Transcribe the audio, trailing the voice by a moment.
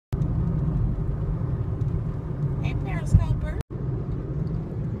Periscoper.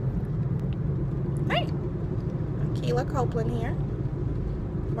 Hey, Keila Copeland here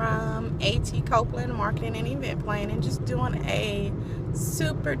from AT Copeland Marketing and Event Planning. Just doing a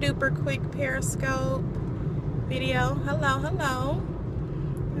super duper quick Periscope video. Hello.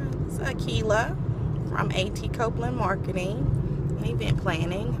 This is Keila from AT Copeland Marketing and Event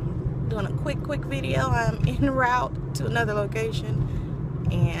Planning. Doing a quick video. I'm en route to another location,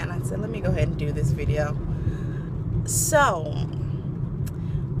 and I said, let me go ahead and do this video. So,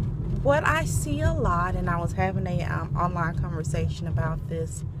 what I see a lot, and I was having a online conversation about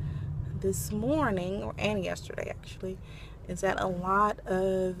this morning, and yesterday actually, is that a lot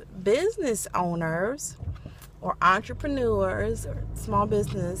of business owners or entrepreneurs or small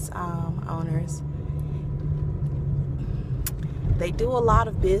business owners, they do a lot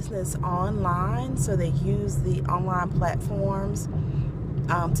of business online. So they use the online platforms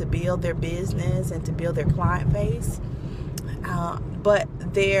to build their business and to build their client base. But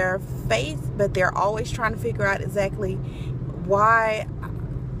they're always trying to figure out exactly why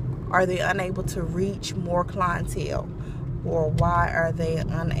are they unable to reach more clientele, or why are they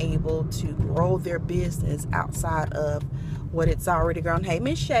unable to grow their business outside of what it's already grown. Hey,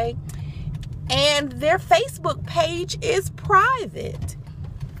 Miss Shay. And their Facebook page is private.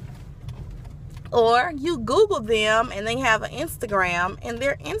 Or you Google them and they have an Instagram and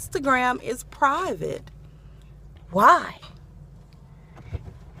their Instagram is private. Why?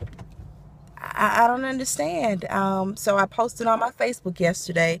 I don't understand. So I posted on my Facebook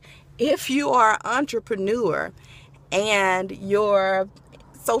yesterday, if you are an entrepreneur and your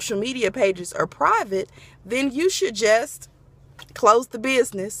social media pages are private, then you should just close the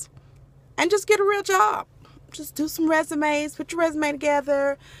business and just get a real job. Just do some resumes, put your resume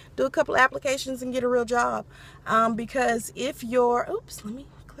together, do a couple of applications and get a real job. Because if you're, oops, let me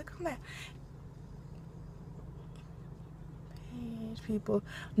click on that. Page people.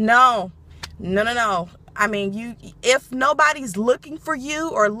 No. I mean, if nobody's looking for you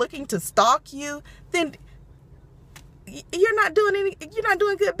or looking to stalk you, then you're not doing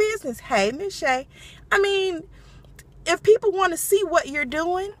good business. Hey, Miss Shay. I mean, if people want to see what you're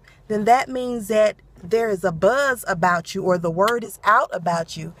doing, then that means that there is a buzz about you, or the word is out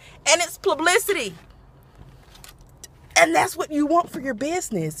about you, and it's publicity. And that's what you want for your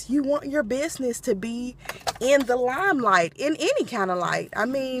business. You want your business to be in the limelight, in any kind of light. I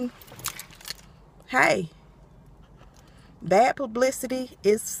mean, hey, bad publicity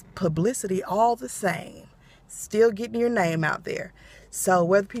is publicity all the same. Still getting your name out there. So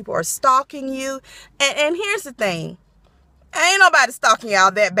whether people are stalking you, and here's the thing, ain't nobody stalking y'all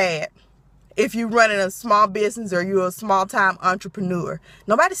that bad. If you're running a small business or you're a small-time entrepreneur,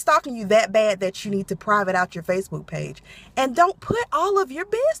 nobody's stalking you that bad that you need to private out your Facebook page. And don't put all of your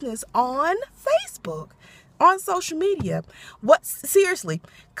business on Facebook, on social media. Seriously,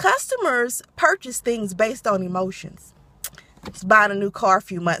 customers purchase things based on emotions. I was buying a new car a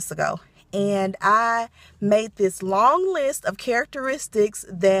few months ago, and I made this long list of characteristics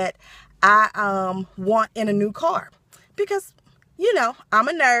that I want in a new car. Because, you know, I'm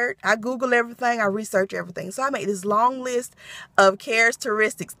a nerd. I Google everything. I research everything. So I made this long list of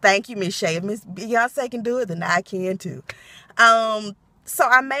characteristics. Thank you, Miss Shay. If Miss Beyonce can do it, then I can too. So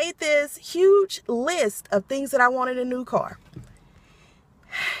I made this huge list of things that I wanted in a new car.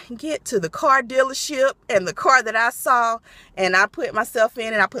 Get to the car dealership, and the car that I saw, and I put myself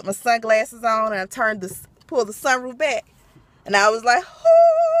in, and I put my sunglasses on, and I pulled the sunroof back. And I was like,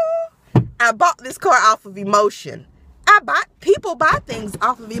 oh, I bought this car off of emotion. People buy things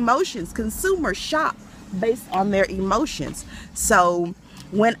off of emotions. Consumers shop based on their emotions. So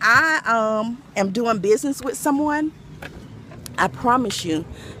when I am doing business with someone, I promise you,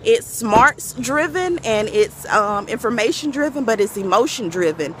 it's smarts driven and it's information driven, but it's emotion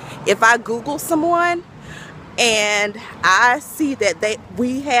driven. If I Google someone and I see that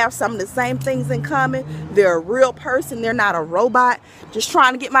we have some of the same things in common, they're a real person, they're not a robot just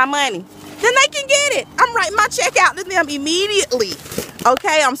trying to get my money, then they can get it. I'm writing my check out to them immediately.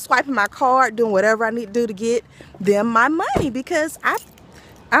 Okay, I'm swiping my card, doing whatever I need to do to get them my money, because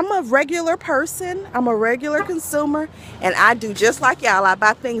I'm a regular person, I'm a regular consumer, and I do just like y'all. I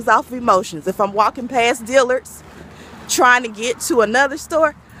buy things off of emotions. If I'm walking past Dillard's trying to get to another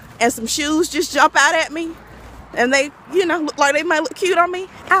store and some shoes just jump out at me and they, you know, look like they might look cute on me,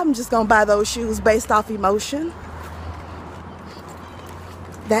 I'm just gonna buy those shoes based off emotion.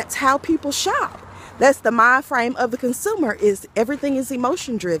 That's how people shop. That's the mind frame of the consumer, is everything is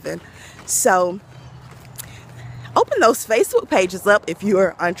emotion driven. So open those Facebook pages up if you're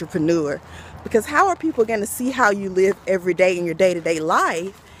an entrepreneur, because how are people going to see how you live every day in your day-to-day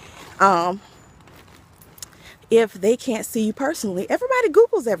life if they can't see you personally. Everybody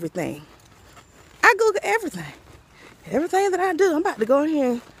Googles everything. I Google everything. Everything that I do, I'm about to go in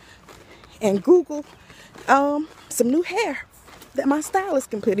here and Google some new hair that my stylist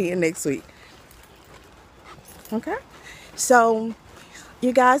can put in next week. Okay? So,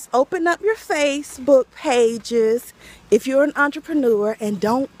 you guys open up your Facebook pages if you're an entrepreneur, and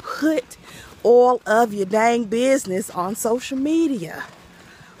don't put all of your dang business on social media.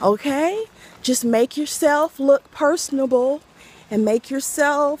 Okay? Just make yourself look personable and make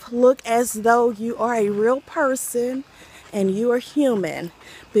yourself look as though you are a real person and you are human,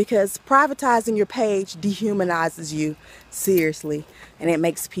 because privatizing your page dehumanizes you, seriously, and it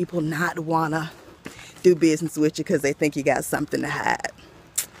makes people not wanna do business with you because they think you got something to hide.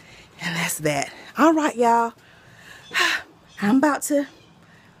 And that's that. All right, y'all. I'm about to,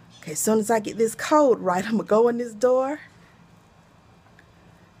 okay, as soon as I get this code right, I'm gonna go in this door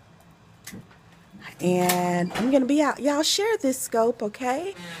and I'm gonna be out. Y'all share this scope,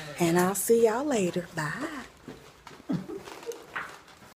 okay? And I'll see y'all later. Bye.